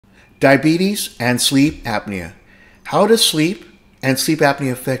Diabetes and sleep apnea. How does sleep and sleep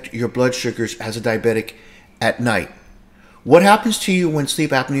apnea affect your blood sugars as a diabetic at night? What happens to you when sleep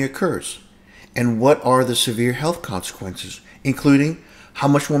apnea occurs? And what are the severe health consequences, including how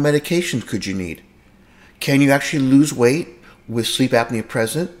much more medication could you need? Can you actually lose weight with sleep apnea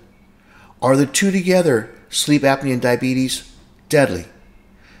present? Are the two together, sleep apnea and diabetes, deadly?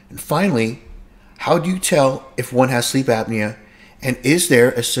 And finally, how do you tell if one has sleep apnea, and is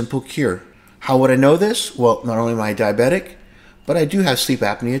there a simple cure? How would I know this? Well, not only am I diabetic, but I do have sleep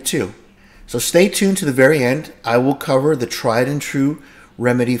apnea too. So stay tuned to the very end. I will cover the tried and true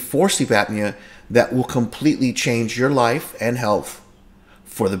remedy for sleep apnea that will completely change your life and health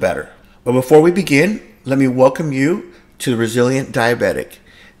for the better. But before we begin, let me welcome you to the Resilient Diabetic.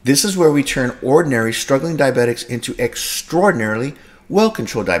 This is where we turn ordinary, struggling diabetics into extraordinarily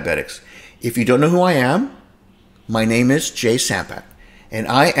well-controlled diabetics. If you don't know who I am, my name is Jay Sampat, and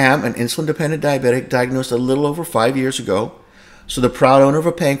I am an insulin-dependent diabetic diagnosed a little over 5 years ago, so the proud owner of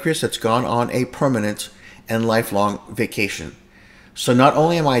a pancreas that's gone on a permanent and lifelong vacation. So not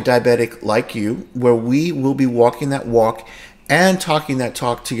only am I a diabetic like you, where we will be walking that walk and talking that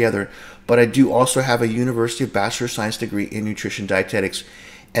talk together, but I do also have a University of Bachelor of Science degree in nutrition dietetics,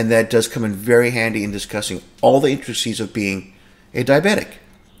 and that does come in very handy in discussing all the intricacies of being a diabetic.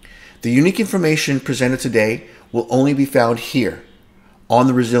 The unique information presented today will only be found here on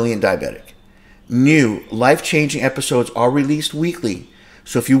the Resilient Diabetic. New, life-changing episodes are released weekly,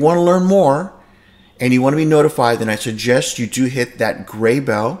 so if you want to learn more and you want to be notified, then I suggest you do hit that gray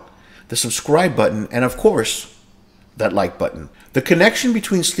bell, the subscribe button, and of course, that like button. The connection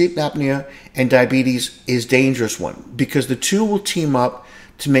between sleep apnea and diabetes is a dangerous one because the two will team up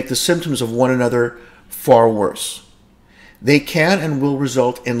to make the symptoms of one another far worse. They can and will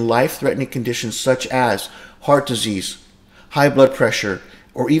result in life-threatening conditions such as heart disease, high blood pressure,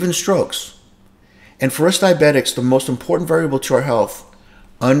 or even strokes. And for us diabetics, the most important variable to our health,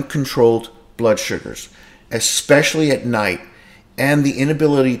 uncontrolled blood sugars, especially at night, and the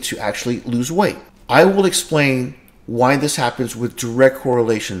inability to actually lose weight. I will explain why this happens with direct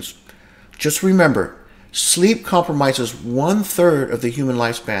correlations. Just remember, sleep compromises 1/3 of the human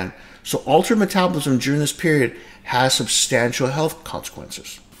lifespan, so altered metabolism during this period has substantial health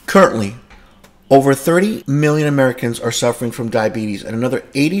consequences. Currently, over 30 million Americans are suffering from diabetes, and another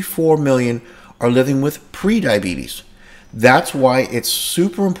 84 million are living with pre-diabetes. That's why it's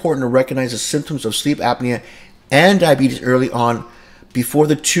super important to recognize the symptoms of sleep apnea and diabetes early on before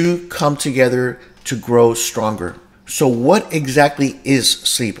the two come together to grow stronger. So what exactly is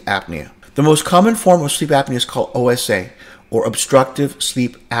sleep apnea? The most common form of sleep apnea is called OSA, or obstructive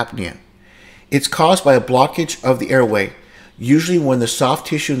sleep apnea. It's caused by a blockage of the airway, usually when the soft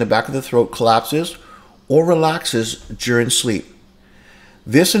tissue in the back of the throat collapses or relaxes during sleep.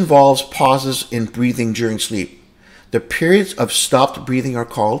 This involves pauses in breathing during sleep. The periods of stopped breathing are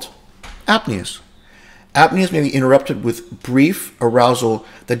called apneas. Apneas may be interrupted with brief arousal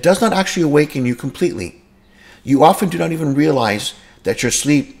that does not actually awaken you completely. You often do not even realize that your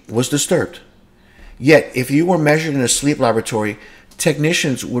sleep was disturbed. Yet, if you were measured in a sleep laboratory,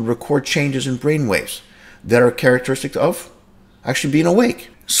 technicians would record changes in brain waves that are characteristic of actually being awake.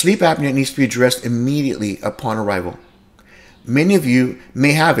 Sleep apnea needs to be addressed immediately upon arrival. Many of you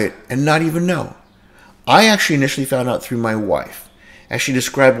may have it and not even know. I actually initially found out through my wife, as she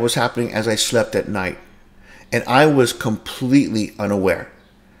described what was happening as I slept at night, and I was completely unaware.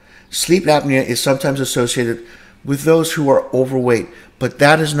 Sleep apnea is sometimes associated with those who are overweight, but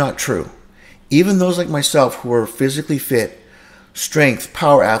that is not true. Even those like myself who are physically fit, strength,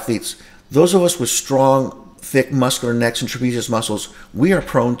 power athletes, those of us with strong, thick, muscular necks and trapezius muscles, we are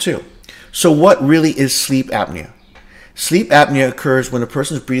prone too. So what really is sleep apnea? Sleep apnea occurs when a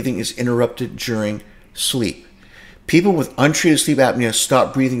person's breathing is interrupted during sleep. People with untreated sleep apnea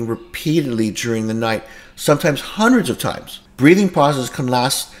stop breathing repeatedly during the night, sometimes hundreds of times. Breathing pauses can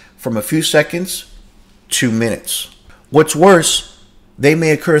last from a few seconds to minutes. What's worse, they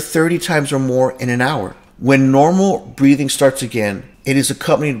may occur 30 times or more in an hour. When normal breathing starts again, it is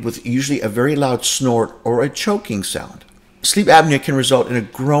accompanied with usually a very loud snort or a choking sound. Sleep apnea can result in a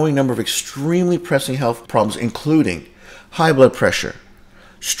growing number of extremely pressing health problems, including high blood pressure,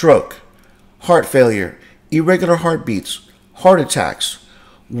 stroke, heart failure, irregular heartbeats, heart attacks,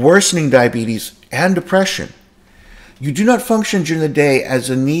 worsening diabetes, and depression. You do not function during the day as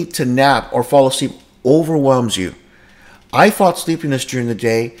the need to nap or fall asleep overwhelms you. I fought sleepiness during the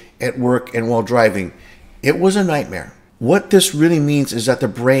day, at work, and while driving. It was a nightmare. What this really means is that the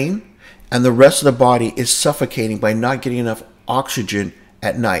brain and the rest of the body is suffocating by not getting enough oxygen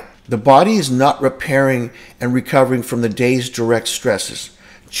at night. The body is not repairing and recovering from the day's direct stresses.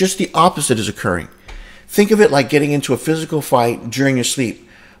 Just the opposite is occurring. Think of it like getting into a physical fight during your sleep,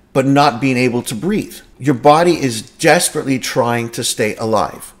 but not being able to breathe. Your body is desperately trying to stay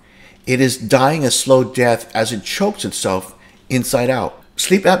alive. It is dying a slow death as it chokes itself inside out.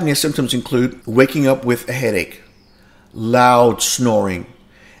 Sleep apnea symptoms include waking up with a headache, loud snoring,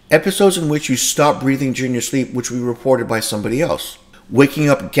 episodes in which you stop breathing during your sleep, which will be reported by somebody else, waking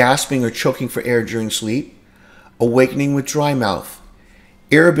up gasping or choking for air during sleep, awakening with dry mouth,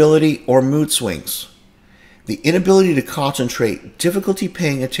 irritability or mood swings, the inability to concentrate, difficulty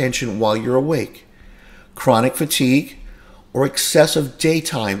paying attention while you're awake, chronic fatigue, or excessive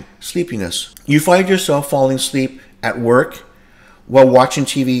daytime sleepiness. You find yourself falling asleep at work, while watching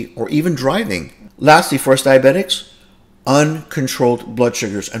TV, or even driving. Lastly, for us diabetics, uncontrolled blood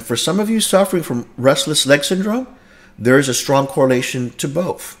sugars. And for some of you suffering from restless leg syndrome, there is a strong correlation to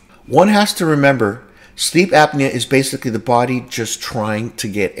both. One has to remember, sleep apnea is basically the body just trying to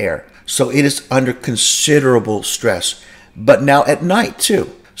get air. So it is under considerable stress, but now at night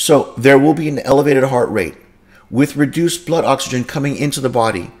too. So there will be an elevated heart rate with reduced blood oxygen coming into the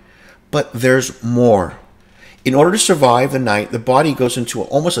body. But there's more. In order to survive the night, the body goes into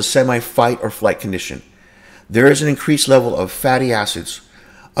almost a semi-fight or flight condition. There is an increased level of fatty acids,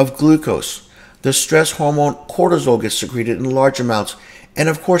 of glucose. The stress hormone cortisol gets secreted in large amounts, and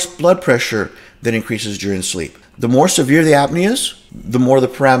of course blood pressure that increases during sleep. The more severe the apnea is, the more the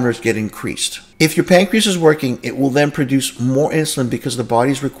parameters get increased. If your pancreas is working, it will then produce more insulin because the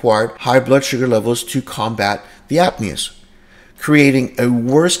body's required high blood sugar levels to combat the apneas, creating a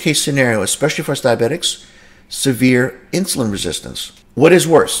worst case scenario, especially for us diabetics, severe insulin resistance. What is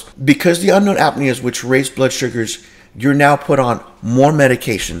worse? Because the unknown apneas which raise blood sugars, you're now put on more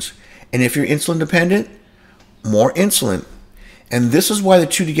medications. And if you're insulin dependent, more insulin. And this is why the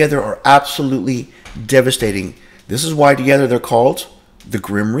two together are absolutely devastating. This is why together they're called the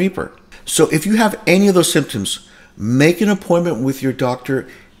Grim Reaper. So if you have any of those symptoms, make an appointment with your doctor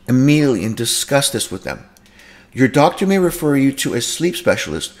immediately and discuss this with them. Your doctor may refer you to a sleep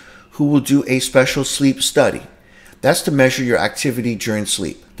specialist who will do a special sleep study. That's to measure your activity during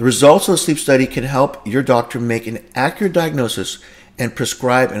sleep. The results of the sleep study can help your doctor make an accurate diagnosis and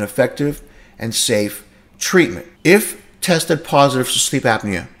prescribe an effective and safe treatment. If tested positive for sleep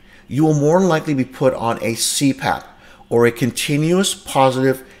apnea, you will more than likely be put on a CPAP, or a continuous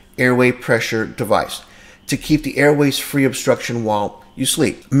positive airway pressure device, to keep the airways free of obstruction while you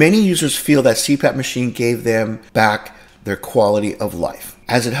sleep. Many users feel that CPAP machine gave them back their quality of life,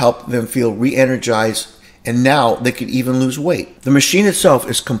 as it helped them feel re-energized, and now they could even lose weight. The machine itself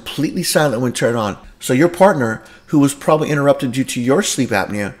is completely silent when turned on, so your partner, who was probably interrupted due to your sleep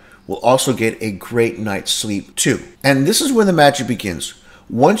apnea, will also get a great night's sleep too. And this is where the magic begins.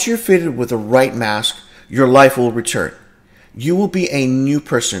 Once you're fitted with the right mask, your life will return. You will be a new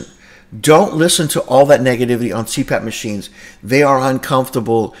person. Don't listen to all that negativity on CPAP machines. They are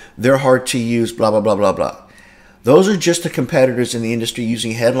uncomfortable, they're hard to use, blah, blah, blah, blah, blah. Those are just the competitors in the industry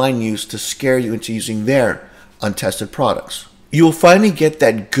using headline news to scare you into using their untested products. You will finally get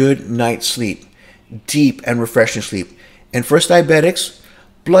that good night's sleep, deep and refreshing sleep. And for us diabetics,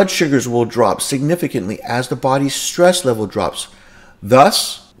 blood sugars will drop significantly as the body's stress level drops.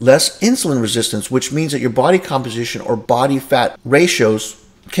 Thus, less insulin resistance, which means that your body composition or body fat ratios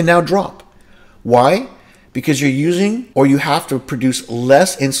can now drop. Why? Because you're using, or you have to produce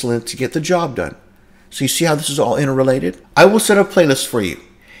less insulin to get the job done. So you see how this is all interrelated? I will set up playlists for you.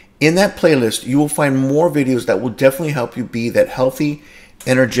 In that playlist, you will find more videos that will definitely help you be that healthy,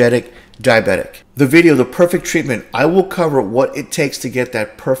 energetic diabetic. The video, The Perfect Treatment, I will cover what it takes to get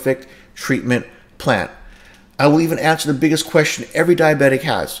that perfect treatment plan. I will even answer the biggest question every diabetic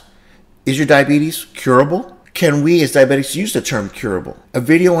has. Is your diabetes curable? Can we as diabetics use the term curable? A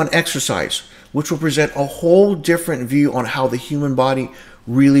video on exercise, which will present a whole different view on how the human body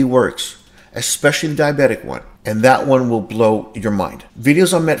really works, especially the diabetic one. And that one will blow your mind.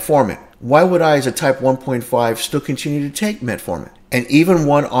 Videos on metformin. Why would I, as a type 1.5, still continue to take metformin? And even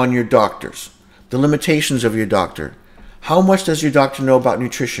one on your doctors. The limitations of your doctor. How much does your doctor know about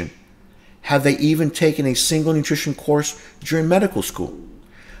nutrition? Have they even taken a single nutrition course during medical school?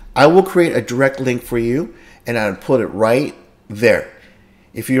 I will create a direct link for you, and I'll put it right there.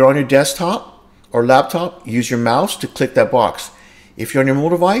 If you're on your desktop or laptop, use your mouse to click that box. If you're on your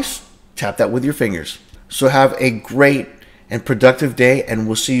mobile device, tap that with your fingers. So have a great and productive day, and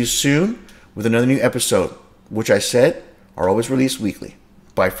we'll see you soon with another new episode, which I said are always released weekly.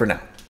 Bye for now.